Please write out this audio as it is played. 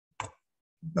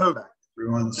Okay,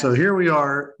 everyone. So here we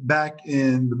are back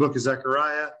in the book of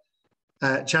Zechariah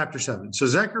at chapter 7. So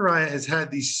Zechariah has had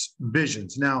these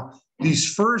visions. Now,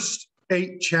 these first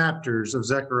 8 chapters of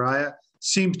Zechariah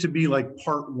seems to be like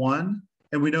part 1,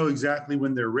 and we know exactly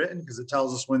when they're written because it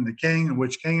tells us when the king and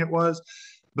which king it was.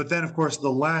 But then, of course, the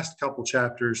last couple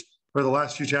chapters, or the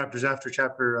last few chapters after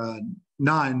chapter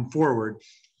 9 forward,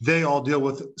 they all deal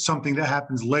with something that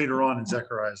happens later on in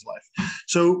Zechariah's life.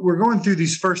 So we're going through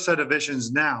these first set of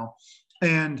visions now,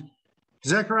 and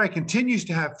Zechariah continues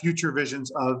to have future visions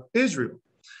of Israel.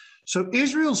 So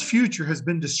Israel's future has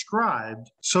been described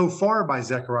so far by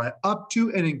Zechariah up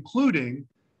to and including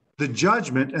the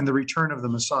judgment and the return of the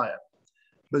Messiah.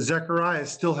 But Zechariah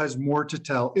still has more to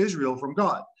tell Israel from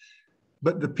God.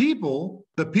 But the people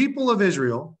of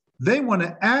Israel, they want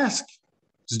to ask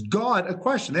God a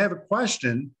question. They have a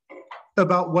question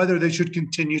about whether they should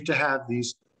continue to have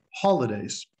these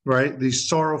holidays, right? These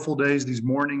sorrowful days, these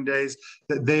mourning days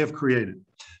that they have created.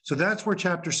 So that's where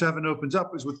chapter 7 opens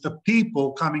up, is with the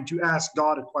people coming to ask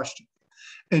God a question.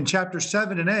 And chapter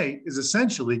 7 and 8 is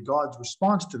essentially God's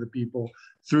response to the people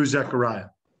through Zechariah.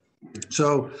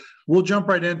 So we'll jump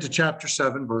right into chapter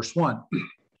 7, verse 1. It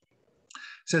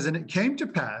says, "And it came to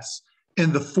pass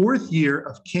in the 4th year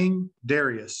of King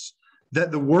Darius,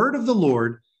 that the word of the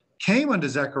Lord came unto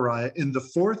Zechariah in the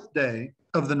 4th day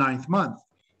of the 9th month,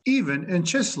 even in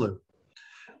Chislev."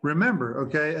 Remember,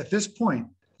 okay, at this point,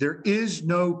 there is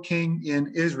no king in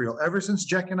Israel. Ever since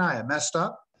Jeconiah messed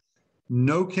up,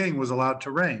 no king was allowed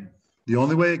to reign. The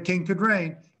only way a king could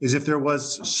reign is if there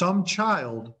was some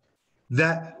child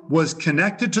that was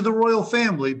connected to the royal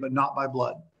family, but not by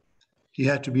blood. He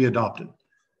had to be adopted.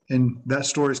 And that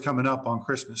story is coming up on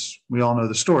Christmas. We all know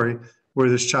the story where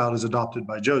this child is adopted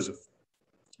by Joseph.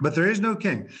 But there is no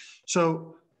king.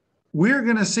 So we're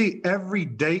going to see every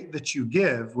date that you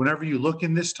give, whenever you look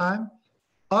in this time,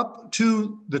 up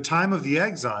to the time of the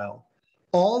exile,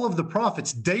 all of the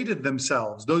prophets dated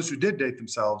themselves. Those who did date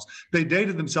themselves, they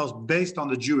dated themselves based on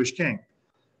the Jewish king.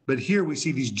 But here we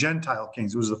see these Gentile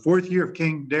kings. It was the 4th year of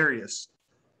King Darius.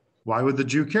 Why would the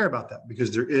Jew care about that?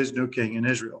 Because there is no king in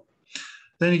Israel.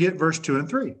 Then you get verse 2 and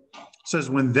 3. It says,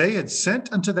 "When they had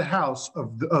sent unto the house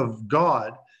of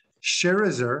God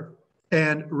Sherezer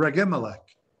and Regemelech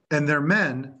and their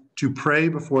men to pray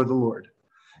before the Lord,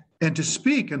 and to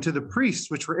speak unto the priests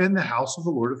which were in the house of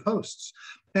the Lord of hosts,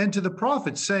 and to the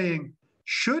prophets, saying,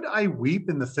 Should I weep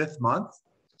in the 5th month,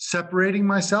 separating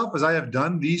myself as I have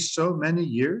done these so many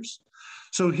years?"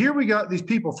 So here we got these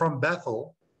people from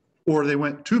Bethel, or they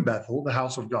went to Bethel, the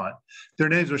house of God. Their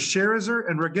names were Sherezer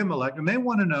and Regemelech, and they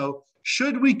want to know,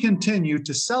 should we continue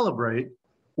to celebrate,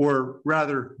 or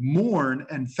rather mourn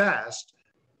and fast,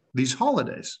 these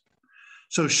holidays?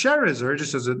 So Sherezer,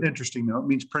 just as an interesting note,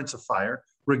 means prince of fire.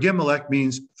 Regemelech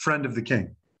means friend of the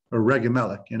king, or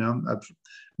Regemelech. You know, I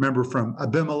remember from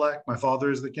Abimelech, my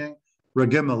father is the king.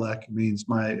 Regemelech means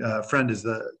my friend is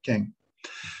the king.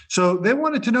 So they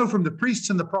wanted to know from the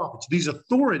priests and the prophets, these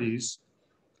authorities,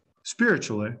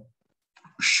 spiritually,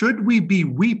 should we be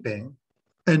weeping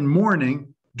and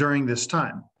mourning during this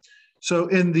time? So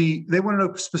they want to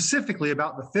know specifically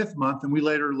about the 5th month, and we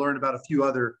later learned about a few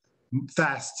other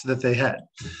fasts that they had.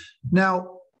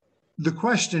 Now, the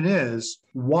question is,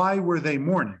 why were they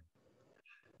mourning?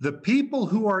 The people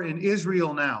who are in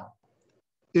Israel now,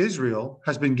 Israel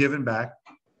has been given back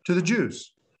to the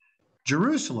Jews.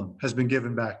 Jerusalem has been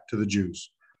given back to the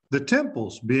Jews. The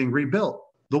temples being rebuilt,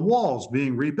 the walls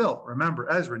being rebuilt. Remember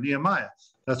Ezra, Nehemiah,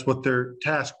 that's what they're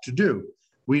tasked to do.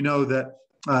 We know that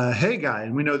Haggai,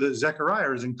 and we know that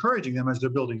Zechariah is encouraging them as they're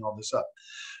building all this up.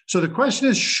 So the question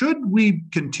is, should we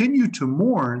continue to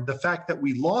mourn the fact that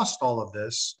we lost all of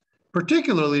this,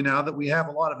 particularly now that we have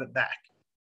a lot of it back?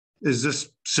 Is this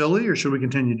silly, or should we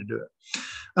continue to do it?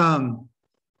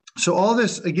 So all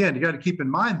this, again, you got to keep in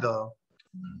mind, though,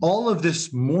 all of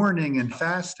this mourning and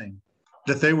fasting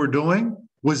that they were doing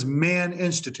was man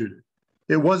instituted.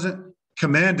 It wasn't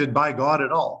commanded by God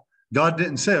at all. God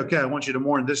didn't say, okay, I want you to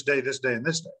mourn this day, and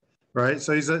this day, right?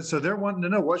 So so they're wanting to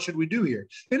know, what should we do here?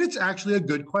 And it's actually a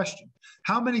good question.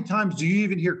 How many times do you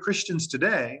even hear Christians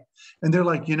today, and they're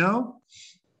like,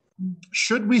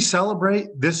 should we celebrate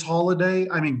this holiday?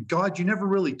 I mean, God, you never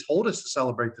really told us to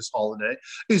celebrate this holiday.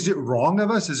 Is it wrong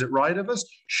of us? Is it right of us?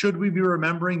 Should we be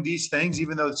remembering these things,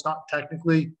 even though it's not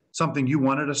technically something you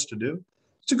wanted us to do?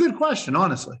 It's a good question,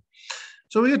 honestly.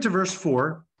 So we get to verse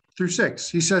 4 through 6.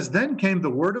 He says, "Then came the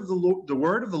word of the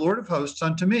Lord of hosts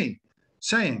unto me,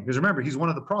 saying," because remember, he's one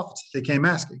of the prophets they came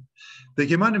asking. "They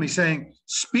came unto me, saying,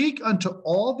 Speak unto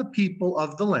all the people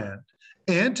of the land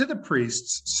and to the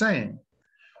priests, saying,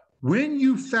 When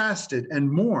you fasted and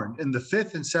mourned in the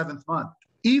 5th and 7th month,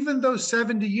 even those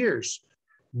 70 years,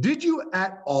 did you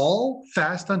at all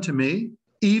fast unto me,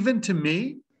 even to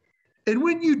me? And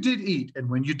when you did eat and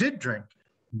when you did drink,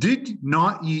 did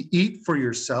not ye eat for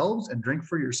yourselves and drink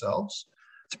for yourselves?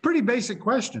 It's a pretty basic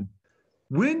question.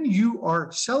 When you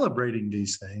are celebrating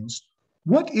these things,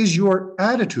 what is your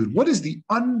attitude? What is the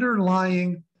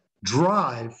underlying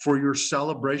drive for your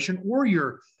celebration or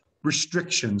your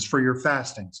restrictions for your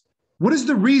fastings? What is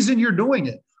the reason you're doing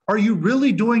it? Are you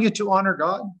really doing it to honor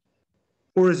God?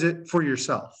 Or is it for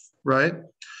yourself, right?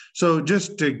 So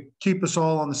just to keep us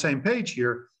all on the same page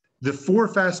here, the 4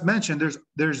 fasts mentioned,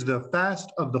 there's the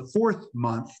fast of the 4th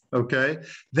month, okay?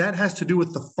 That has to do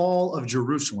with the fall of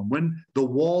Jerusalem, when the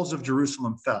walls of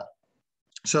Jerusalem fell.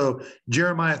 So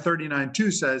Jeremiah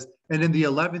 39:2 says, and in the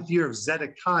 11th year of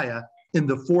Zedekiah, in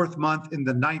the 4th month, in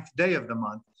the 9th day of the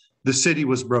month, the city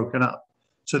was broken up.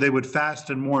 So they would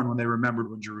fast and mourn when they remembered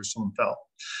when Jerusalem fell.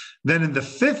 Then in the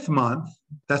 5th month,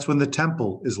 that's when the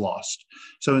temple is lost.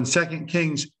 So in 2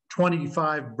 Kings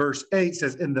 25, verse 8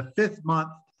 says, in the 5th month,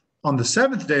 on the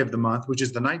 7th day of the month, which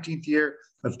is the 19th year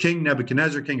of King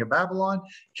Nebuchadnezzar, king of Babylon,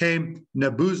 came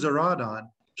Nebuzaradan,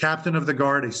 captain of the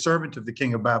guard, a servant of the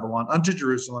king of Babylon, unto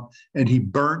Jerusalem, and he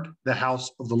burnt the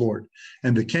house of the Lord,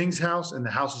 and the king's house, and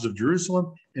the houses of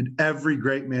Jerusalem, and every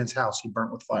great man's house he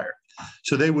burnt with fire.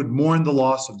 So they would mourn the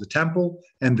loss of the temple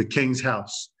and the king's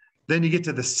house. Then you get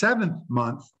to the 7th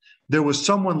month, there was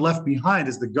someone left behind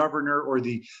as the governor or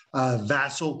the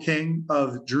vassal king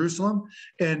of Jerusalem,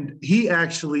 and he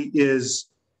actually is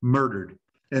murdered.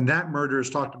 And that murder is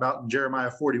talked about in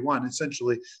Jeremiah 41,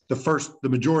 essentially the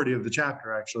majority of the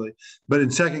chapter, actually. But in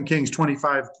 2 Kings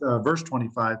 25, verse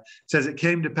 25, it says, it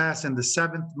came to pass in the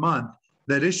 7th month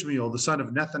that Ishmael, the son of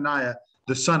Nethaniah,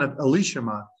 the son of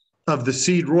Elishama, of the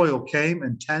seed royal, came,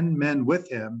 and 10 men with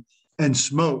him, and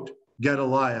smote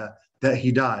Gedaliah, that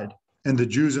he died, and the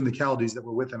Jews and the Chaldees that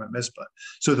were with him at Mizpah.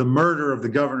 So the murder of the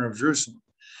governor of Jerusalem.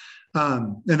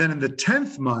 And then in the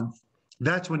 10th month,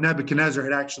 that's when Nebuchadnezzar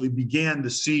had actually began the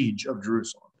siege of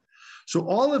Jerusalem. So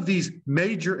all of these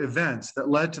major events that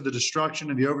led to the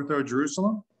destruction and the overthrow of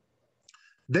Jerusalem,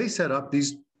 they set up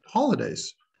these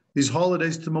holidays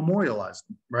to memorialize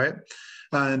them, right?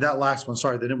 And that last one,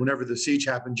 then whenever the siege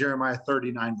happened, Jeremiah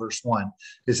 39, verse 1,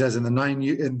 it says, in the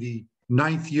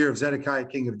 9th year of Zedekiah,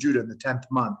 king of Judah, in the 10th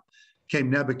month,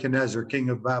 came Nebuchadnezzar, king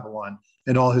of Babylon,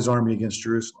 and all his army against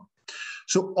Jerusalem.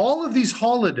 So all of these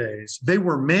holidays, they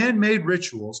were man-made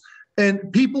rituals,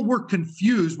 and people were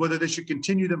confused whether they should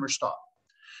continue them or stop.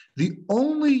 The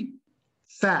only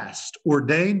fast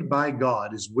ordained by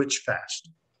God is which fast?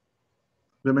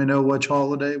 Anybody know which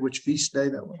holiday, which feast day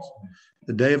that was?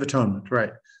 The Day of Atonement,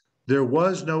 right? There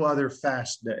was no other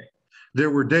fast day. There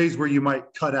were days where you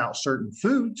might cut out certain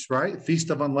foods, right?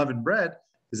 Feast of Unleavened Bread.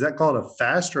 Is that called a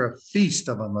fast or a feast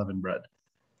of unleavened bread?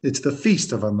 It's the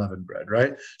Feast of Unleavened Bread,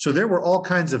 right? So there were all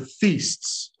kinds of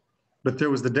feasts, but there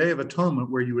was the Day of Atonement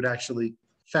where you would actually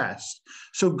fast.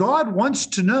 So God wants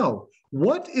to know,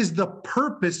 what is the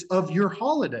purpose of your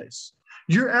holidays?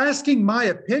 You're asking my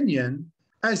opinion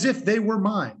as if they were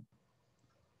mine.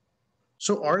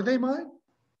 So are they mine?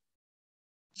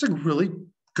 It's a really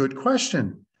good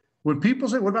question. When people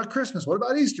say, what about Christmas? What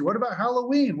about Easter? What about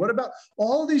Halloween? What about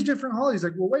all these different holidays?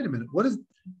 Like, well, wait a minute.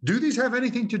 Do these have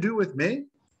anything to do with me?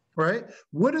 Right?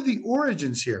 What are the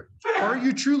origins here? Are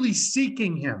you truly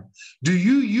seeking him? Do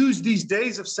you use these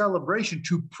days of celebration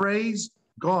to praise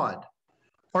God?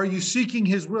 Are you seeking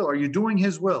his will? Are you doing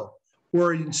his will?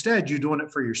 Or instead, you're doing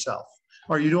it for yourself?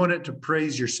 Are you doing it to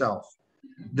praise yourself?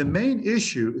 The main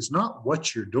issue is not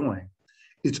what you're doing.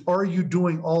 It's, are you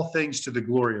doing all things to the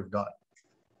glory of God?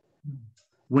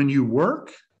 When you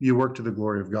work to the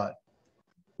glory of God.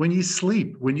 When you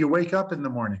sleep, when you wake up in the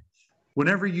morning,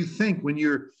 whenever you think,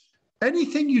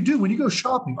 anything you do, when you go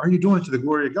shopping, are you doing it to the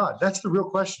glory of God? That's the real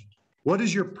question. What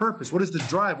is your purpose? What is the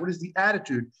drive? What is the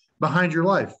attitude behind your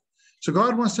life? So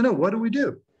God wants to know, what do we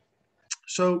do?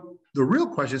 So the real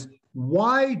question is,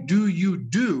 why do you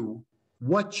do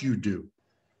what you do?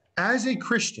 As a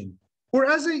Christian or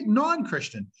as a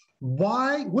non-Christian,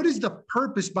 why? What is the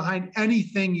purpose behind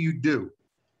anything you do?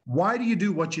 Why do you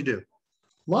do what you do?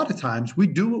 A lot of times we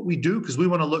do what we do because we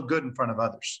want to look good in front of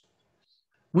others.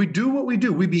 We do what we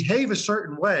do. We behave a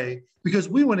certain way because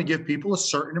we want to give people a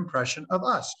certain impression of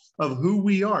us, of who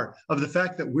we are, of the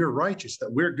fact that we're righteous,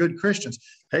 that we're good Christians.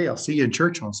 Hey, I'll see you in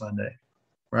church on Sunday,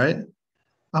 right?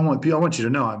 I want you to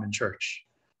know I'm in church.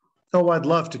 Oh, I'd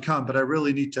love to come, but I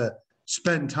really need to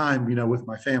spend time, with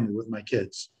my family, with my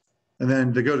kids. And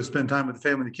then they go to spend time with the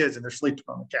family and the kids, and they're sleeping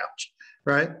on the couch,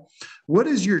 right? What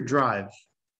is your drive?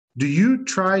 Do you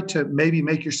try to maybe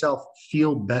make yourself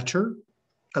feel better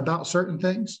about certain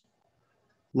things?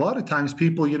 A lot of times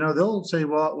people, they'll say,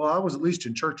 well, I was at least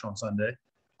in church on Sunday.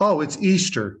 Oh, it's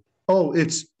Easter. Oh,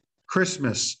 it's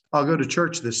Christmas. I'll go to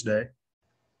church this day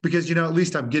because, at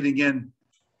least I'm getting in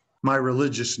my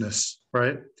religiousness,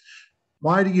 right?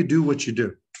 Why do you do what you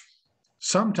do?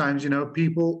 Sometimes,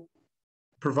 people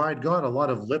provide God a lot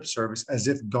of lip service as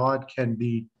if God can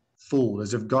be fooled,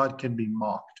 as if God can be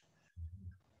mocked.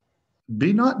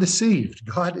 Be not deceived.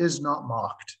 God is not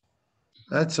mocked.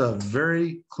 That's a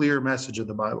very clear message of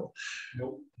the Bible.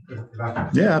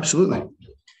 Yeah, absolutely.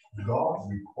 God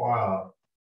requires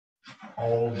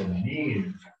all the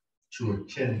men to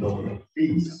attend those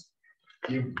feasts.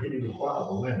 He didn't require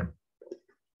the women.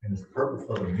 And it's purpose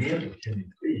for the men to attend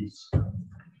the feasts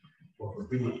was to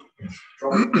be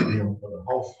instructing them for the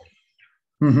household.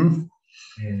 Mm-hmm.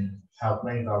 And how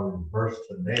things are reversed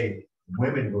today.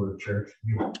 Women go to church.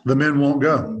 The men won't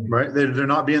go, right? They're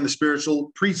not being the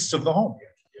spiritual priests of the home.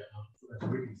 So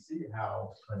we can see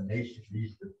how a nation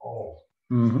needs to fall.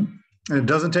 Mm-hmm. And it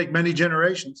doesn't take many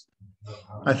generations.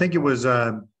 I think it was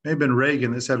maybe been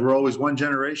Reagan that said we're always one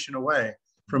generation away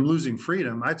from losing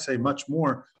freedom. I'd say much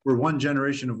more. We're one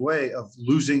generation away of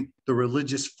losing the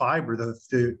religious fiber,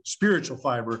 the spiritual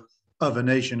fiber of a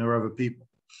nation or of a people.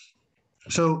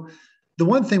 So the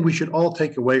one thing we should all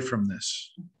take away from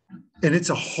this, and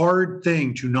it's a hard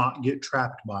thing to not get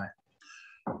trapped by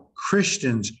it.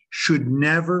 Christians should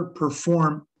never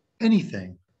perform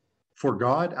anything for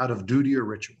God out of duty or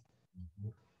ritual.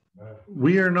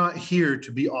 We are not here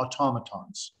to be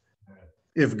automatons.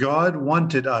 If God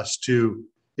wanted us to,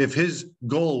 if his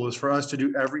goal was for us to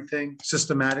do everything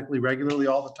systematically, regularly,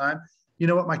 all the time, you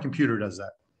know what? My computer does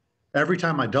that. Every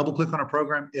time I double click on a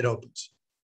program, it opens.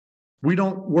 We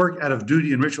don't work out of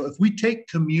duty and ritual. If we take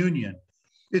communion,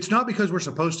 it's not because we're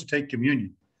supposed to take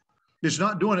communion. It's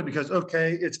not doing it because,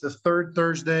 okay, it's the third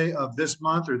Thursday of this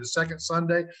month or the second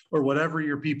Sunday or whatever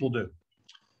your people do.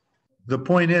 The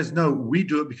point is, no, we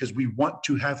do it because we want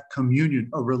to have communion,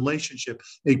 a relationship,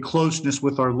 a closeness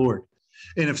with our Lord.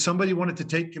 And if somebody wanted to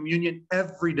take communion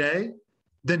every day,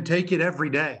 then take it every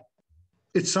day.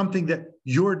 It's something that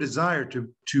your desire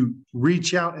to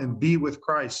reach out and be with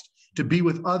Christ, to be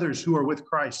with others who are with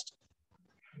Christ.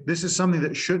 This is something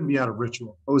that shouldn't be out of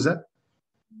ritual. What was that?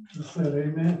 Just said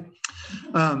amen.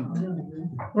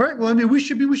 Right. Well, I mean, we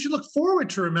should look forward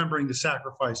to remembering the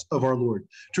sacrifice of our Lord,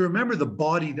 to remember the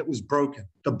body that was broken,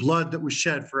 the blood that was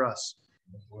shed for us.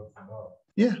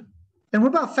 Yeah. And what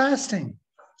about fasting?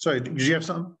 Sorry, did you have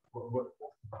something?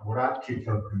 What I teach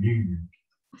on communion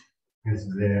is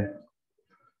that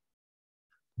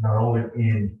not only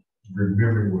in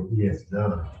remembering what he has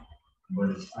done, but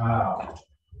it's our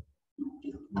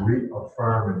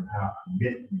reaffirming our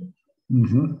commitment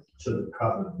to the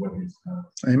covenant of what he's done.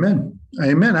 Amen.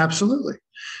 Amen. Absolutely.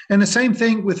 And the same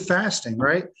thing with fasting,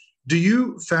 right? Do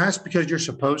you fast because you're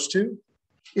supposed to?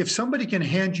 If somebody can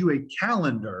hand you a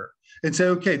calendar and say,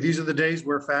 okay, these are the days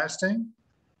we're fasting,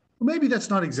 well, maybe that's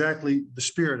not exactly the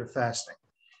spirit of fasting.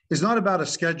 It's not about a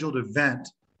scheduled event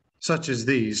such as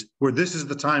these, where this is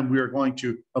the time we are going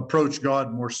to approach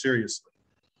God more seriously.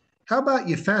 How about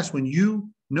you fast when you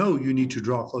know you need to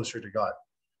draw closer to God?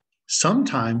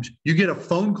 Sometimes you get a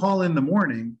phone call in the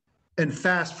morning and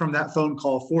fast from that phone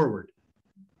call forward.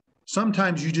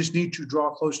 Sometimes you just need to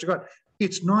draw close to God.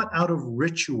 It's not out of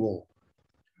ritual.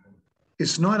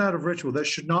 It's not out of ritual. That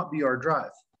should not be our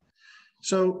drive.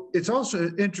 So it's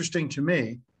also interesting to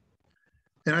me,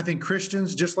 and I think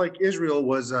Christians, just like Israel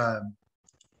was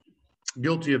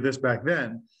guilty of this back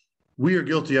then, we are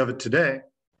guilty of it today.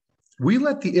 We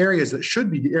let the areas that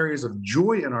should be the areas of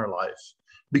joy in our life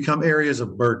become areas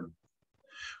of burden.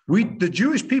 The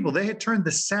Jewish people, they had turned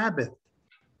the Sabbath,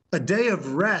 a day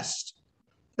of rest,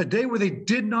 a day where they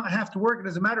did not have to work. And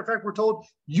as a matter of fact, we're told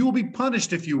you will be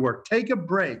punished if you work. Take a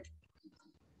break.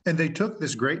 And they took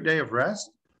this great day of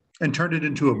rest and turned it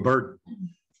into a burden.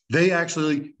 They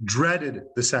actually dreaded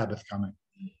the Sabbath coming.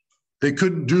 They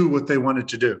couldn't do what they wanted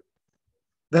to do.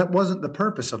 That wasn't the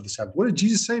purpose of the Sabbath. What did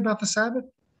Jesus say about the Sabbath?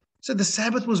 He said the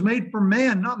Sabbath was made for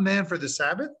man, not man for the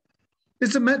Sabbath.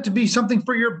 It's meant to be something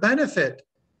for your benefit.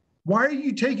 Why are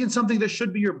you taking something that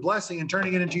should be your blessing and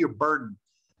turning it into your burden?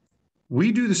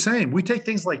 We do the same. We take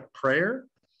things like prayer,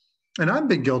 and I've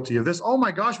been guilty of this. Oh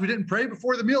my gosh, we didn't pray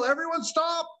before the meal. Everyone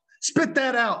stop. Spit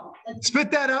that out. Spit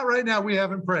that out right now. We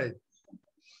haven't prayed.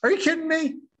 Are you kidding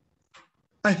me?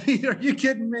 I mean, are you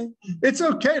kidding me? It's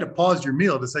okay to pause your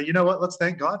meal to say, you know what? Let's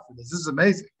thank God for this. This is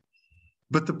amazing.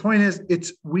 But the point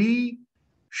is, we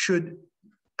should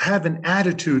have an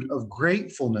attitude of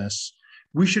gratefulness.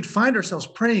 We should find ourselves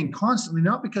praying constantly,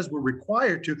 not because we're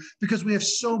required to, because we have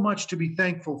so much to be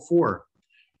thankful for,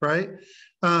 right?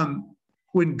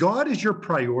 when God is your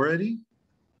priority,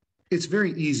 it's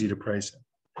very easy to praise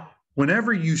him.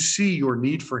 Whenever you see your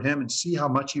need for him and see how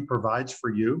much he provides for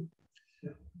you,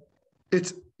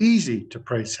 it's easy to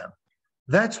praise him.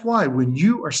 That's why when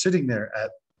you are sitting there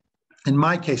at, in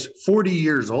my case, 40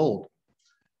 years old,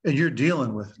 and you're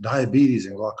dealing with diabetes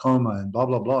and glaucoma and blah,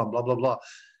 blah, blah, and blah, blah, blah,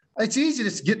 it's easy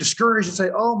to get discouraged and say,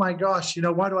 oh my gosh,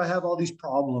 why do I have all these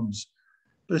problems?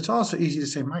 But it's also easy to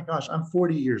say, my gosh, I'm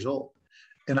 40 years old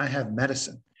and I have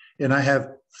medicine and I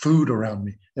have food around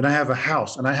me and I have a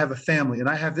house and I have a family and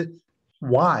I have it.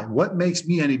 Why? What makes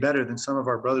me any better than some of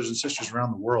our brothers and sisters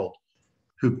around the world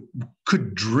who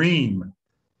could dream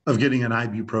of getting an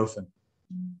ibuprofen?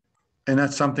 And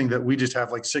that's something that we just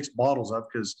have like 6 bottles of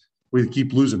because we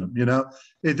keep losing them,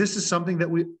 This is something that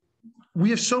we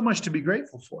have so much to be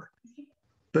grateful for.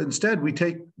 But instead, we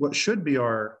take what should be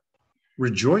our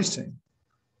rejoicing.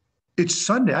 It's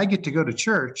Sunday. I get to go to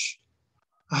church.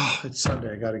 Oh, it's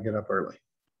Sunday. I got to get up early.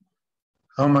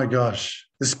 Oh my gosh,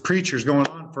 this preacher's going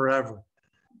on forever.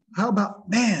 How about,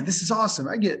 man, this is awesome.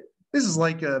 This is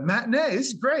like a matinee. This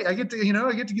is great. I get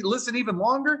to listen even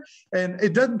longer, and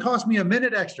it doesn't cost me a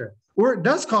minute extra, or it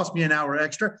does cost me an hour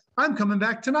extra. I'm coming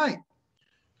back tonight.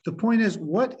 The point is,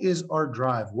 what is our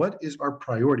drive? What is our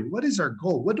priority? What is our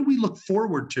goal? What do we look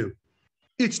forward to?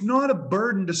 It's not a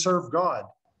burden to serve God.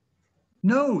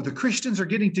 No, the Christians are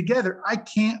getting together. I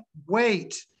can't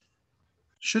wait.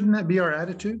 Shouldn't that be our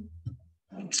attitude?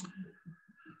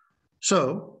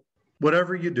 So,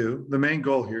 whatever you do, the main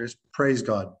goal here is praise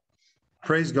God.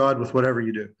 Praise God with whatever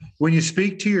you do. When you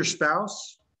speak to your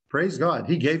spouse, praise God.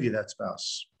 He gave you that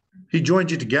spouse. He joined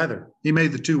you together. He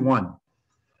made the two one.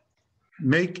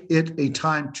 Make it a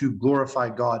time to glorify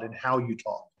God in how you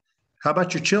talk. How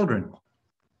about your children?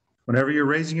 Whenever you're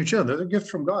raising your children, they're a gift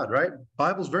from God, right? The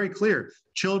Bible's very clear.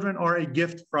 Children are a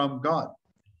gift from God.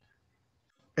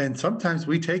 And sometimes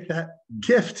we take that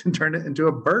gift and turn it into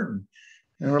a burden.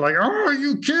 And we're like, oh,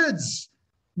 you kids.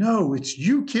 No, it's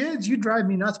you kids. You drive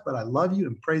me nuts, but I love you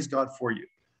and praise God for you.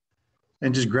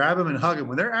 And just grab them and hug them.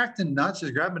 When they're acting nuts,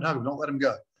 just grab them and hug them. Don't let them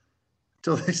go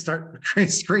until they start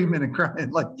screaming and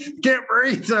crying like, can't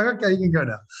breathe. So, okay, you can go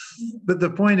now. But the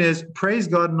point is, praise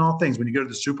God in all things. When you go to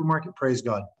the supermarket, praise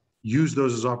God. Use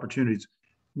those as opportunities.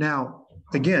 Now,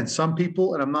 again, some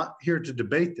people, and I'm not here to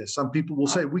debate this, some people will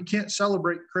say, we can't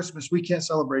celebrate Christmas. We can't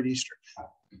celebrate Easter.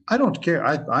 I don't care.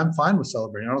 I'm fine with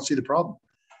celebrating. I don't see the problem.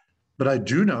 But I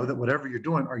do know that whatever you're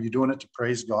doing, are you doing it to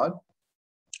praise God?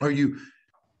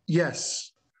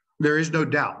 Yes, there is no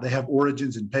doubt they have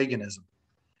origins in paganism.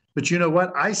 But you know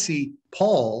what? I see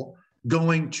Paul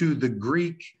going to the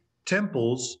Greek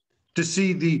temples to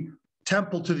see the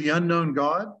temple to the unknown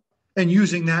God and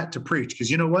using that to preach.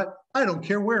 Because you know what? I don't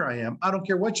care where I am. I don't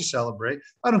care what you celebrate.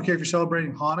 I don't care if you're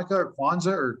celebrating Hanukkah or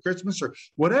Kwanzaa or Christmas or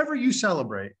whatever you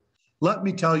celebrate. Let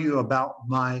me tell you about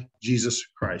my Jesus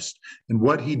Christ and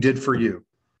what he did for you.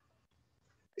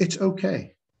 It's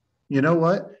okay. You know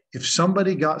what? If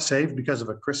somebody got saved because of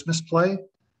a Christmas play,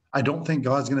 I don't think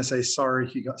God's going to say, sorry,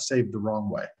 he got saved the wrong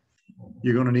way.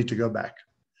 You're going to need to go back.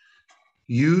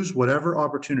 Use whatever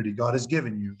opportunity God has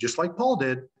given you, just like Paul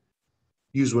did.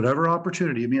 Use whatever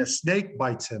opportunity. I mean, a snake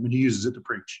bites him and he uses it to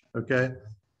preach. Okay.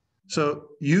 So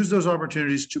use those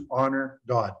opportunities to honor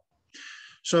God.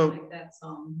 So like that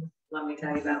song. Let me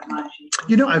tell you about my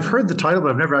Jesus. I've heard the title,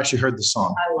 but I've never actually heard the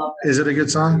song. I love it. Is it a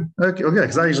good song? Okay,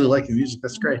 because I usually like the music.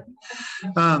 That's great.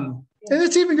 And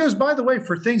it even goes, by the way,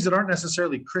 for things that aren't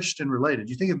necessarily Christian related.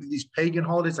 You think of these pagan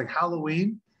holidays like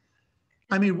Halloween.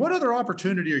 I mean, what other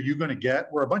opportunity are you going to get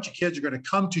where a bunch of kids are going to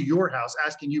come to your house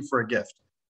asking you for a gift?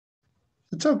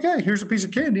 It's okay. Here's a piece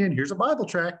of candy and here's a Bible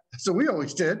tract. That's what we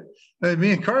always did. And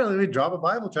me and Carly, we'd drop a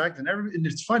Bible tract and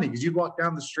it's funny because you'd walk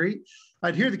down the street.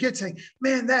 I'd hear the kids saying,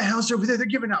 man, that house over there, they're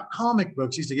giving out comic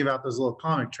books. Used to give out those little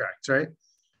comic tracts, right?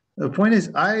 The point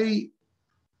is,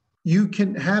 you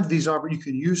can have these opportunities,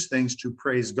 you can use things to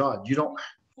praise God. You don't.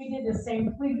 We did the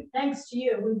same. Thanks to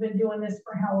you, we've been doing this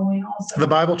for Halloween also. The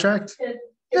Bible tract?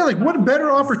 Yeah, like what a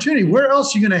better opportunity. Where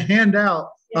else are you going to hand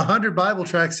out 100 Bible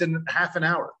tracts in half an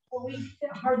hour? Well, we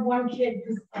heard one kid,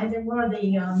 and then one of the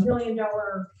 $1 million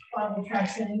Bible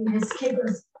tracts, and his kid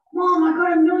goes, Mom, I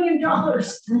got $1 million.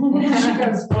 And she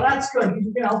goes, well, that's good.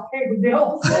 You can help pay the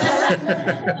bills.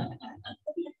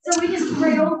 So we just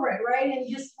pray over it, right? And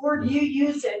just you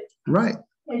use it. Right.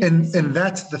 And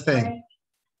that's the thing. Right?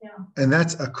 Yeah. And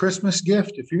that's a Christmas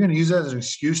gift. If you're going to use that as an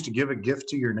excuse to give a gift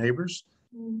to your neighbors,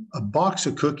 a box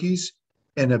of cookies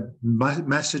and a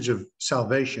message of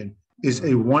salvation is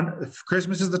if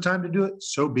Christmas is the time to do it,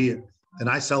 so be it. And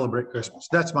I celebrate Christmas.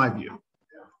 That's my view.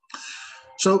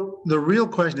 So the real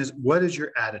question is, what is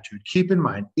your attitude? Keep in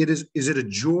mind, is it a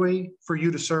joy for you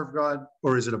to serve God,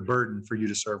 or is it a burden for you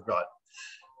to serve God?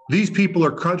 These people are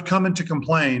coming to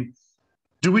complain.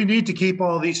 Do we need to keep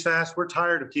all these fasts? We're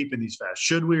tired of keeping these fasts.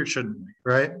 Should we or shouldn't we?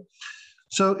 Right?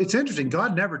 So it's interesting.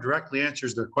 God never directly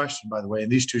answers their question, by the way, in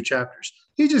these 2 chapters.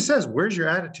 He just says, where's your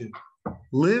attitude?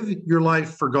 Live your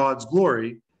life for God's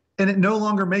glory. And it no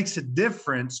longer makes a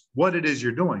difference what it is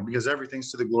you're doing, because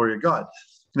everything's to the glory of God.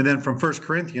 And then from 1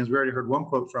 Corinthians, we already heard one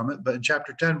quote from it, but in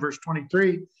chapter 10, verse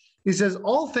 23, he says,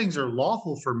 all things are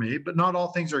lawful for me, but not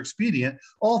all things are expedient.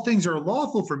 All things are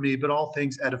lawful for me, but all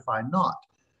things edify not.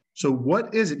 So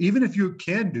what is it? Even if you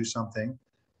can do something,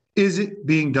 is it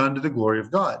being done to the glory of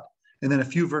God? And then a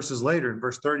few verses later, in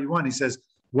verse 31, he says,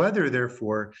 whether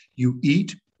therefore you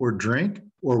eat or drink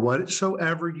or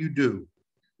whatsoever you do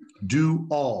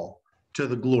all to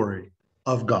the glory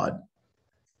of God.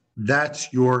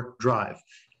 That's your drive.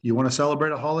 You want to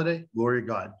celebrate a holiday? Glory to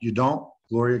God. You don't?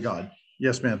 Glory to God.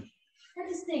 Yes, ma'am. I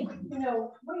just think,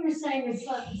 what you're saying is,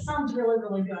 it sounds really,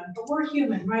 really good, but we're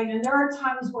human, right? And there are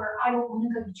times where I don't want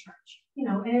to go to church,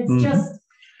 and it's just,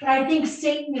 but I think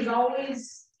Satan is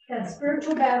always, that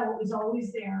spiritual battle is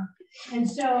always there. And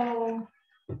so,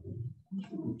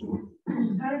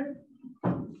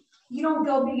 you don't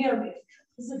go,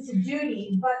 because it's a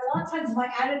duty, but a lot of times my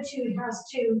attitude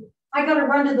I got to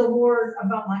run to the Lord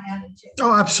about my attitude.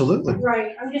 Oh, absolutely.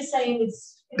 Right. I'm just saying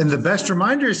it's and the best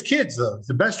reminder is kids, though.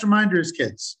 The best reminder is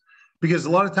kids. Because a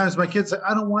lot of times my kids say,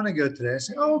 I don't want to go today. I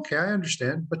say, oh, okay, I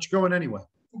understand, but you're going anyway.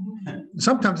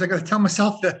 Sometimes I got to tell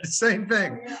myself that the same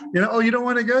thing. Oh, you don't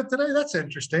want to go today? That's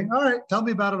interesting. All right, tell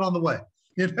me about it on the way.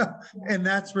 And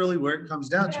that's really where it comes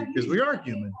down to, because we are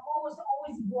human. I'm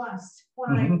always blessed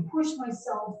when I push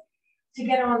myself to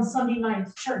get on Sunday night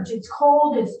to church. It's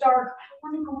cold, it's dark.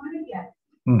 I don't want to go on it yet.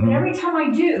 But every time I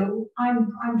do,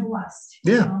 I'm blessed.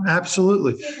 Yeah,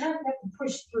 absolutely. So you have to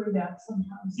push through that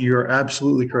sometimes. You're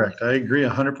absolutely correct. I agree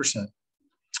 100%.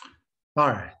 All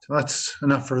right, that's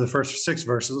enough for the first 6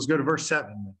 verses. Let's go to verse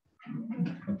 7.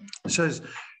 It says,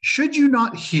 should you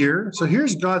not hear? So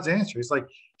here's God's answer. He's like,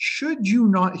 should you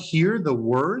not hear the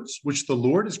words which the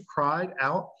Lord has cried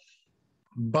out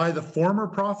by the former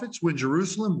prophets when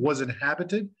Jerusalem was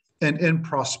inhabited and in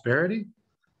prosperity,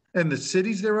 and the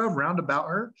cities thereof round about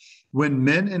her, when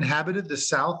men inhabited the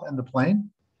south and the plain?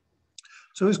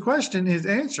 So his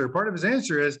answer, part of his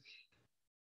answer is,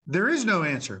 there is no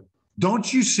answer.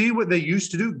 Don't you see what they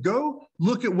used to do? Go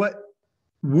look at what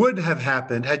would have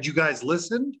happened had you guys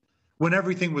listened when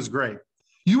everything was great.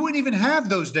 You wouldn't even have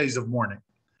those days of mourning.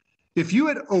 If you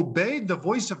had obeyed the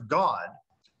voice of God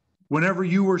whenever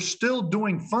you were still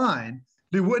doing fine,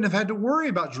 they wouldn't have had to worry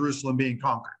about Jerusalem being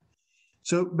conquered.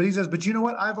 But he says, but you know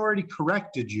what? I've already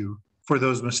corrected you for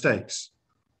those mistakes.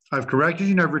 I've corrected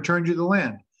you and I've returned you to the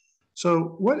land.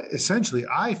 So what essentially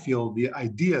I feel the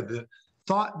idea, the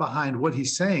thought behind what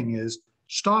he's saying is,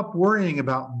 stop worrying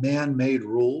about man-made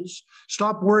rules.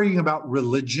 Stop worrying about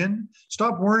religion.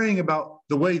 Stop worrying about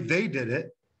the way they did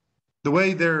it, the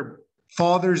way their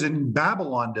fathers in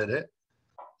Babylon did it.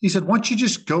 He said, why don't you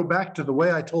just go back to the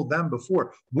way I told them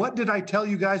before? What did I tell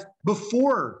you guys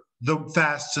before the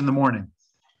fasts in the morning?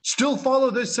 Still follow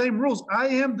the same rules. I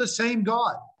am the same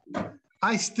God.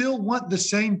 I still want the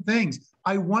same things.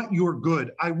 I want your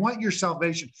good. I want your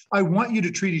salvation. I want you to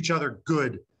treat each other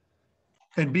good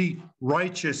and be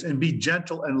righteous and be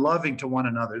gentle and loving to one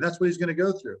another. That's what he's going to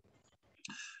go through.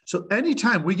 So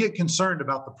anytime we get concerned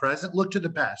about the present, look to the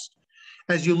past.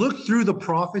 As you look through the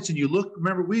prophets and you look,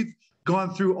 remember, we've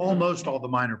gone through almost all the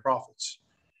minor prophets.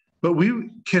 But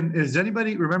does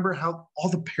anybody remember how all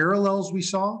the parallels we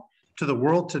saw to the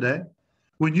world today?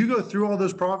 When you go through all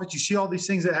those prophets, you see all these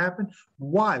things that happen.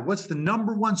 Why? What's the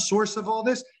number one source of all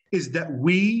this? Is that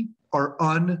we are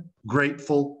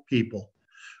ungrateful people.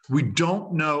 We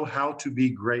don't know how to be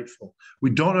grateful.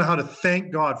 We don't know how to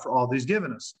thank God for all that he's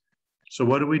given us. So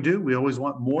what do? We always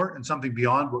want more and something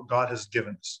beyond what God has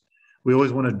given us. We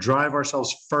always want to drive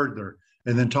ourselves further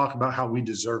and then talk about how we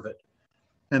deserve it.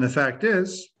 And the fact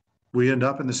is, we end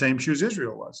up in the same shoes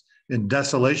Israel was, in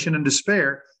desolation and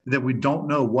despair, that we don't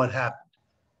know what happened.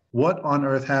 What on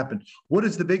earth happened? What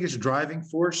is the biggest driving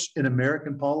force in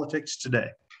American politics today?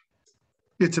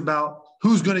 It's about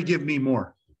who's going to give me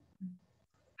more.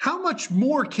 How much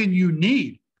more can you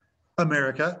need,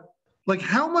 America? Like,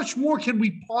 how much more can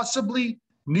we possibly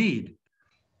need?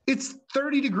 It's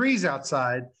 30 degrees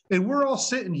outside, and we're all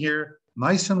sitting here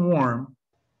nice and warm.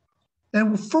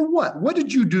 And for what? What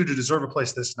did you do to deserve a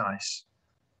place this nice?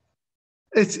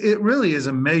 It really is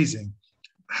amazing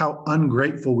how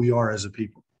ungrateful we are as a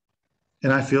people.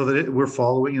 And I feel that we're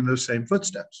following in those same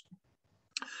footsteps.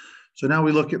 So now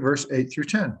we look at verse 8 through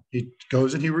 10. He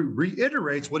goes and he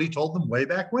reiterates what he told them way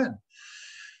back when.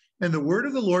 And the word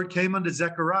of the Lord came unto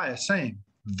Zechariah, saying,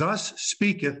 Thus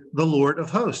speaketh the Lord of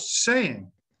hosts,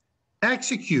 saying,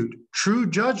 Execute true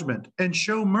judgment and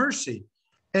show mercy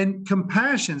and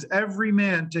compassions every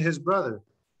man to his brother.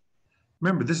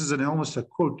 Remember, this is almost a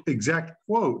quote, exact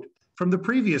quote from the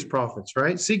previous prophets,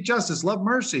 right? Seek justice, love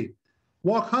mercy,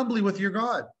 walk humbly with your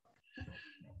God.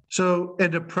 So,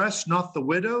 and oppress not the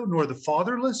widow, nor the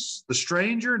fatherless, the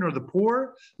stranger, nor the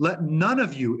poor. Let none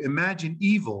of you imagine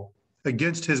evil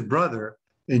against his brother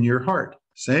in your heart.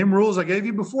 Same rules I gave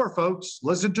you before, folks.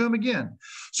 Listen to him again.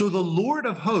 So the Lord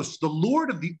of hosts, the Lord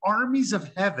of the armies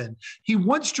of heaven, he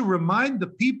wants to remind the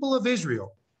people of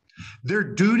Israel their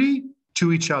duty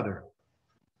to each other.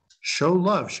 Show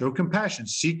love, show compassion,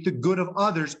 seek the good of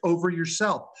others over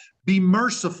yourself. Be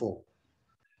merciful.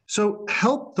 So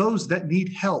help those that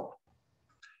need help.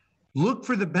 Look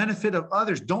for the benefit of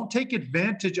others. Don't take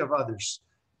advantage of others.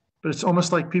 But it's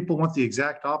almost like people want the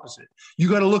exact opposite. You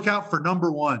got to look out for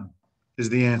number one is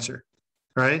the answer,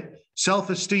 right?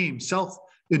 Self-esteem,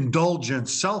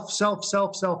 self-indulgence, self.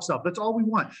 That's all we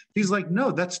want. He's like,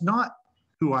 no, that's not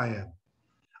who I am.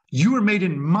 You are made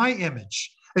in my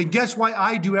image. And guess why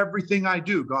I do everything I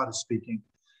do, God is speaking,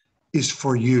 is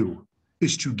for you,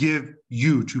 is to give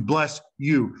you, to bless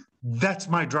you. That's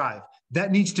my drive.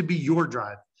 That needs to be your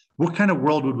drive. What kind of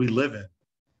world would we live in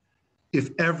if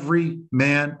every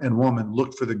man and woman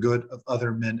looked for the good of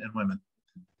other men and women?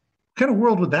 What kind of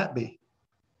world would that be?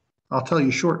 I'll tell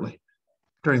you shortly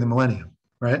during the millennium,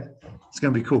 right? It's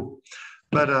going to be cool.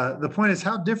 But the point is,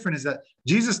 how different is that?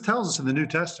 Jesus tells us in the New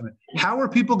Testament, how are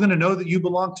people going to know that you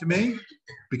belong to me?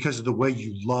 Because of the way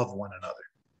you love one another.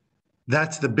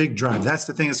 That's the big drive. That's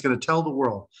the thing that's going to tell the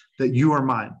world that you are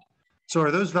mine. So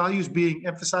are those values being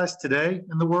emphasized today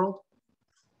in the world?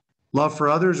 Love for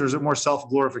others, or is it more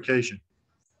self-glorification?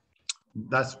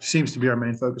 That seems to be our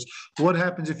main focus. What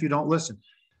happens if you don't listen?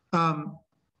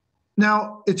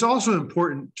 Now, it's also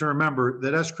important to remember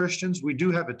that as Christians, we do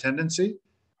have a tendency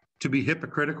to be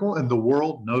hypocritical, and the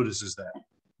world notices that,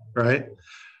 right?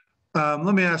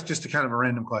 Let me ask just a kind of a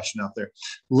random question out there.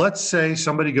 Let's say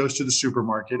somebody goes to the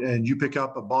supermarket and you pick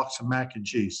up a box of mac and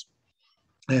cheese.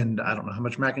 And I don't know how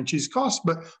much mac and cheese costs,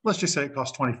 but let's just say it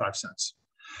costs 25 cents.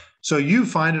 So you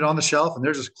find it on the shelf and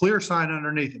there's a clear sign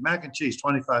underneath it, mac and cheese,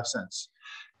 25 cents.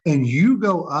 And you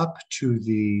go up to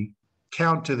the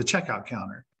checkout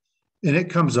counter and it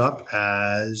comes up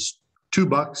as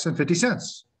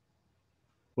 $2.50.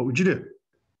 What would you do?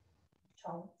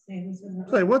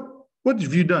 Say, what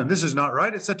have you done? This is not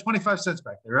right. It said 25 cents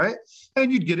back there, right?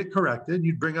 And you'd get it corrected.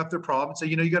 You'd bring up their problem and say,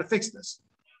 you got to fix this.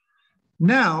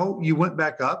 Now you went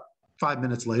back up 5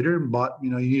 minutes later and bought,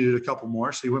 you needed a couple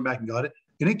more. So you went back and got it.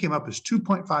 And it came up as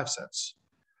 2.5 cents.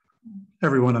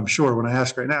 Everyone, I'm sure, when I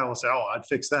ask right now, will say, oh, I'd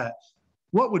fix that.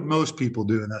 What would most people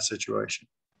do in that situation?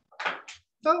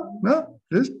 No,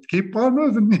 just keep on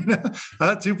moving.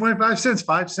 2.5 cents,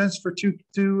 5 cents for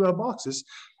two boxes.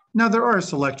 Now, there are a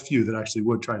select few that actually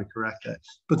would try to correct that.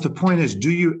 But the point is,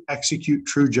 do you execute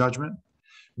true judgment?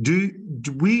 Do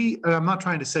we, I'm not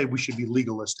trying to say we should be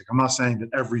legalistic. I'm not saying that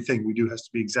everything we do has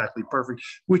to be exactly perfect,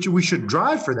 which we should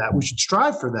drive for that. We should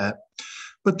strive for that.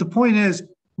 But the point is,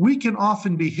 we can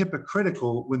often be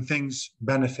hypocritical when things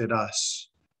benefit us.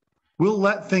 We'll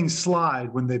let things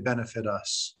slide when they benefit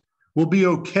us. We'll be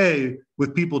okay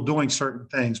with people doing certain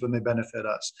things when they benefit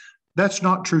us. That's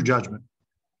not true judgment.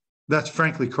 That's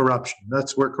frankly corruption.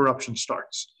 That's where corruption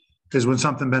starts, is when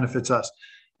something benefits us.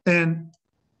 And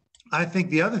I think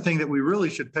the other thing that we really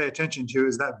should pay attention to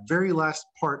is that very last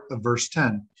part of verse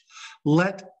 10.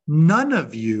 Let none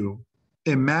of you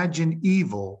imagine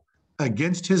evil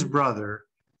against his brother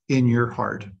in your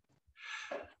heart.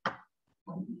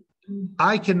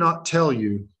 I cannot tell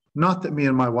you, not that me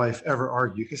and my wife ever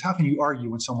argue, because how can you argue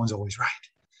when someone's always right?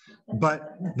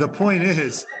 But the point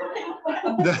is,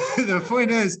 the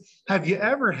point is, have you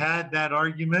ever had that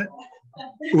argument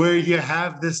where you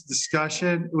have this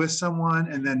discussion with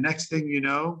someone and then next thing you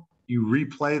know, you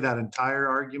replay that entire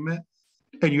argument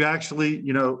and you actually,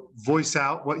 voice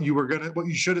out what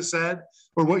you should have said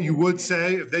or what you would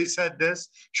say if they said this?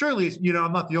 Surely,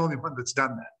 I'm not the only one that's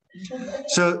done that.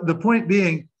 So the point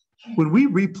being, when we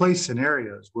replay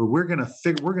scenarios where we're going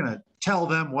to tell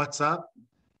them what's up,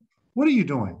 what are you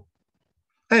doing?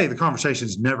 A, the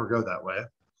conversations never go that way.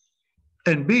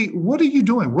 And B, what are you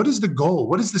doing? What is the goal?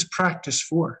 What is this practice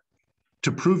for?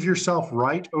 To prove yourself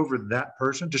right over that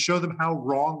person, to show them how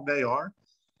wrong they are?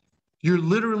 You're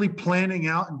literally planning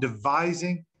out and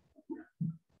devising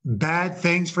bad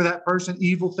things for that person,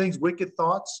 evil things, wicked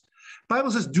thoughts. The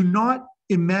Bible says, do not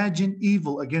imagine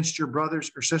evil against your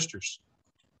brothers or sisters.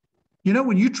 You know,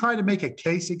 when you try to make a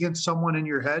case against someone in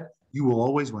your head, you will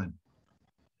always win.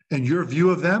 And your view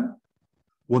of them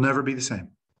will never be the same.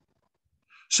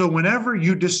 So whenever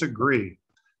you disagree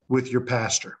with your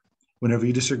pastor, whenever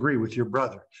you disagree with your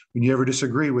brother, when you ever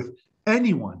disagree with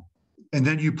anyone, and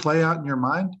then you play out in your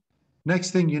mind,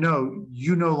 next thing you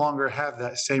no longer have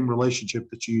that same relationship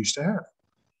that you used to have.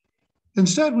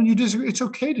 Instead, when you disagree, it's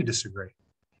okay to disagree.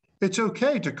 It's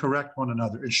okay to correct one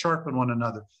another and sharpen one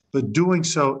another, but doing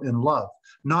so in love,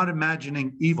 not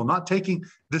imagining evil, not taking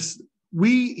this.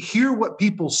 We hear what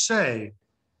people say,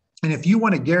 and if you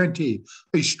want to guarantee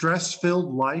a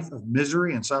stress-filled life of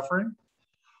misery and suffering,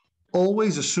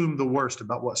 always assume the worst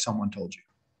about what someone told you.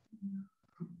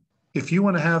 If you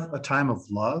want to have a time of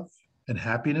love and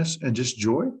happiness and just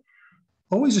joy,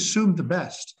 always assume the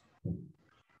best.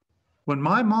 When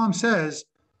my mom says,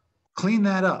 clean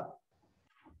that up,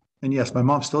 and yes, my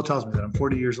mom still tells me that. I'm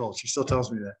 40 years old. She still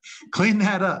tells me that. Clean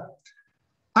that up.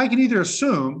 I can either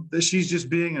assume that she's just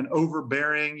being an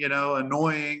overbearing,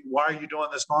 annoying, why are you doing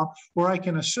this, Mom? Or I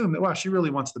can assume that, wow, she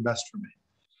really wants the best for me.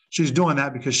 She's doing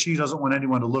that because she doesn't want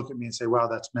anyone to look at me and say, wow,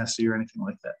 that's messy or anything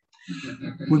like that.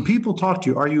 When people talk to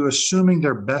you, are you assuming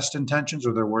their best intentions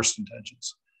or their worst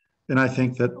intentions? And I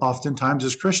think that oftentimes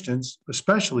as Christians,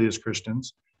 especially as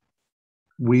Christians,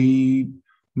 we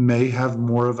may have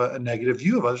more of a negative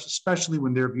view of others, especially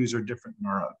when their views are different than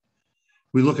our own.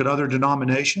 We look at other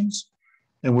denominations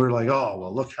and we're like, oh,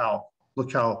 well, look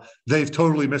how they've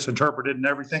totally misinterpreted and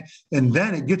everything. And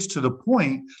then it gets to the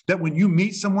point that when you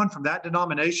meet someone from that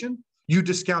denomination, you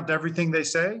discount everything they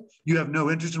say. You have no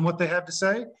interest in what they have to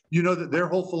say. You know that their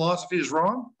whole philosophy is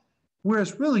wrong.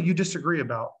 Whereas really you disagree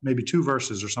about maybe 2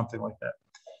 verses or something like that.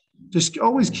 Just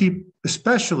always keep,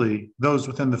 especially those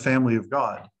within the family of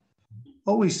God,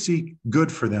 always seek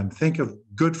good for them. Think of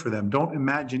good for them. Don't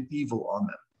imagine evil on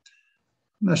them.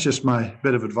 And that's just my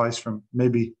bit of advice from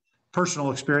maybe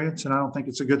personal experience, and I don't think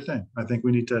it's a good thing. I think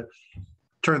we need to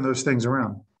turn those things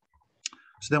around.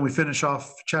 So then we finish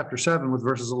off chapter 7 with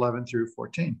verses 11 through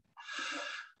 14. It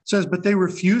says, but they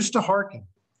refused to hearken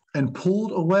and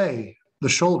pulled away the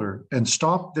shoulder and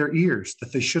stopped their ears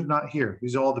that they should not hear.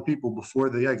 These are all the people before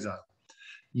the exile.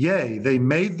 Yea, they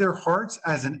made their hearts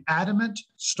as an adamant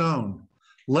stone,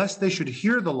 lest they should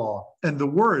hear the law and the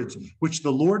words which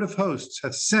the Lord of hosts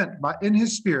hath sent in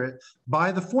his spirit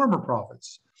by the former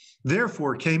prophets.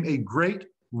 Therefore came a great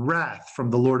wrath from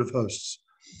the Lord of hosts.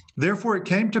 Therefore it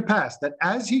came to pass that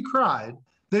as he cried,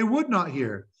 they would not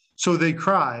hear. So they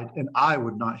cried, and I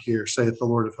would not hear, saith the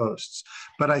Lord of hosts.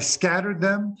 But I scattered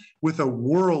them with a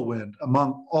whirlwind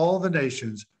among all the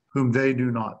nations whom they knew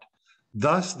not.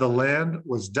 Thus the land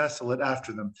was desolate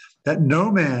after them, that no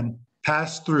man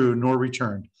passed through nor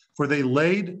returned, for they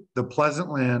laid the pleasant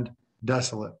land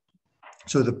desolate.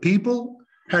 So the people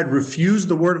had refused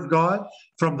the word of God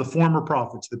from the former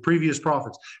prophets, the previous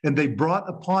prophets, and they brought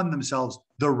upon themselves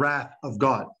the wrath of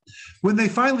God. When they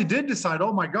finally did decide,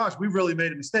 oh my gosh, we really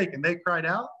made a mistake, and they cried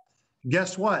out,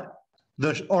 guess what?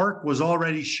 The ark was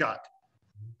already shut.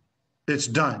 It's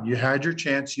done. You had your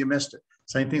chance, you missed it.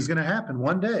 Same thing's going to happen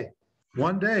one day.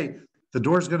 One day, the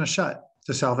door's going to shut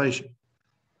to salvation.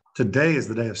 Today is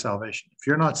the day of salvation. If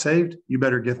you're not saved, you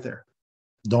better get there.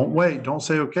 Don't wait. Don't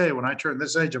say, okay, when I turn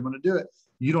this age, I'm going to do it.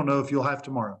 You don't know if you'll have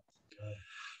tomorrow.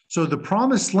 So the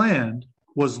promised land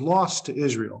was lost to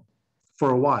Israel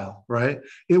for a while, right?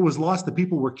 It was lost. The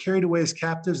people were carried away as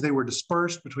captives. They were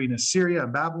dispersed between Assyria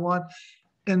and Babylon.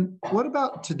 And what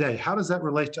about today? How does that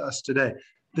relate to us today?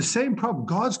 The same problem.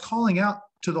 God's calling out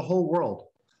to the whole world.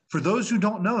 For those who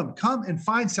don't know him, come and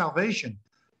find salvation.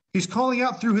 He's calling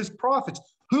out through his prophets.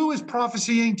 Who is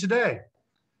prophesying today?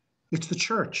 It's the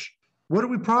church. What are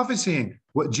we prophesying?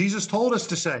 What Jesus told us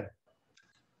to say.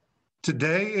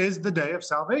 Today is the day of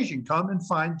salvation. Come and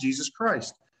find Jesus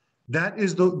Christ. That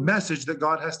is the message that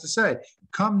God has to say.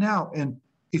 Come now, and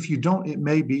if you don't, it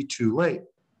may be too late.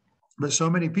 But so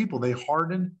many people, they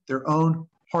harden their own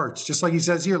hearts, just like he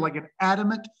says here, like an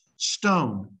adamant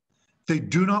stone. They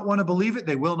do not want to believe it.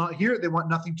 They will not hear it. They want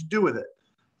nothing to do with it.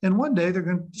 And one day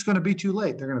it's going to be too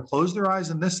late. They're going to close their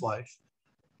eyes in this life,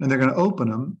 and they're going to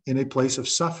open them in a place of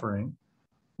suffering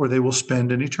where they will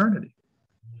spend an eternity.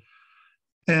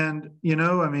 And,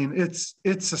 it's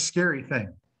a scary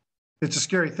thing. It's a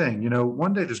scary thing.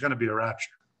 One day there's going to be a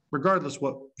rapture. Regardless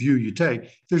what view you take,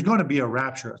 there's going to be a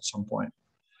rapture at some point.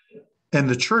 And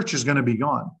the church is going to be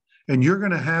gone. And you're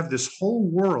going to have this whole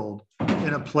world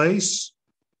in a place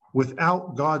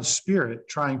without God's Spirit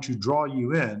trying to draw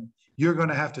you in. You're going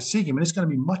to have to seek him. And it's going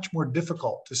to be much more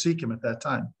difficult to seek him at that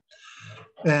time.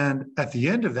 And at the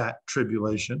end of that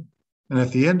tribulation, And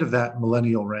at the end of that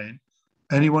millennial reign,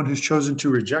 anyone who's chosen to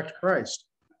reject Christ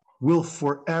will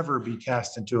forever be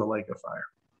cast into a lake of fire.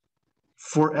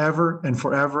 Forever and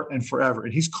forever and forever.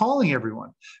 And he's calling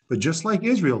everyone. But just like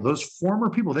Israel, those former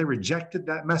people, they rejected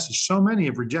that message. So many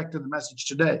have rejected the message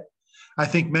today. I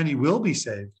think many will be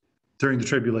saved during the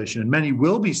tribulation, and many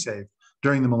will be saved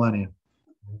during the millennium.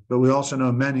 But we also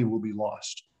know many will be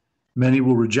lost. Many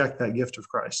will reject that gift of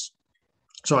Christ.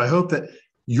 So I hope that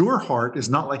your heart is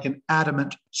not like an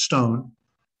adamant stone,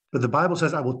 but the Bible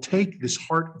says, I will take this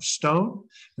heart of stone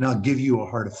and I'll give you a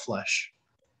heart of flesh.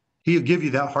 He'll give you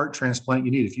that heart transplant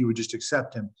you need if you would just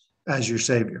accept him as your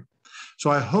Savior. So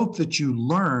I hope that you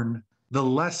learn the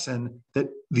lesson that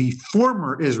the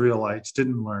former Israelites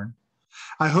didn't learn.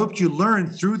 I hope you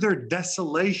learn through their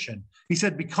desolation. He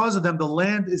said, because of them, the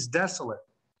land is desolate.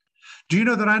 Do you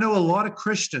know that I know a lot of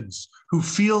Christians who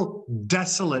feel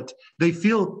desolate? They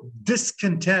feel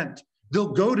discontent.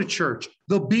 They'll go to church.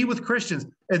 They'll be with Christians,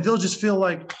 and they'll just feel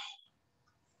like,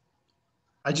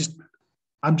 I'm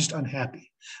just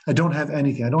unhappy. I don't have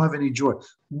anything. I don't have any joy.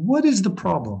 What is the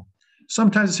problem?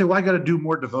 Sometimes I say, well, I got to do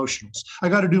more devotionals. I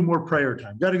got to do more prayer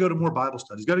time. Got to go to more Bible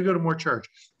studies. Got to go to more church.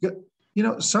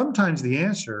 Sometimes the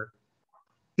answer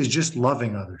is just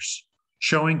loving others,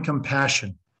 showing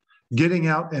compassion, getting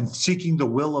out and seeking the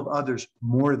will of others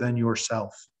more than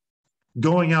yourself,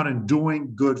 going out and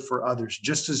doing good for others,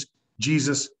 just as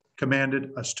Jesus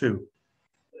commanded us to.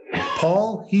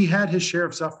 Paul, he had his share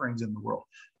of sufferings in the world.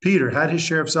 Peter had his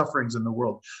share of sufferings in the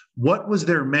world. What was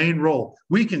their main role?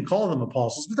 We can call them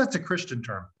apostles, but that's a Christian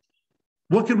term.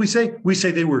 What can we say? We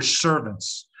say they were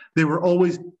servants. They were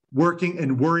always working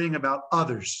and worrying about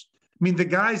others. I mean, the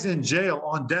guy's in jail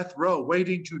on death row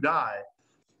waiting to die.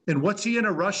 And what's he in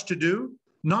a rush to do?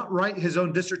 Not write his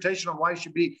own dissertation on why he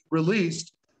should be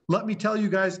released. Let me tell you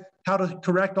guys how to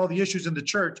correct all the issues in the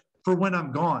church for when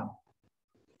I'm gone.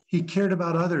 He cared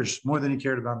about others more than he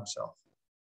cared about himself.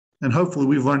 And hopefully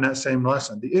we've learned that same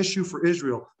lesson. The issue for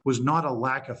Israel was not a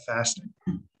lack of fasting.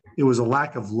 It was a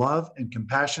lack of love and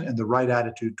compassion and the right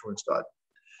attitude towards God.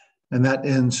 And that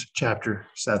ends chapter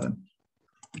 7.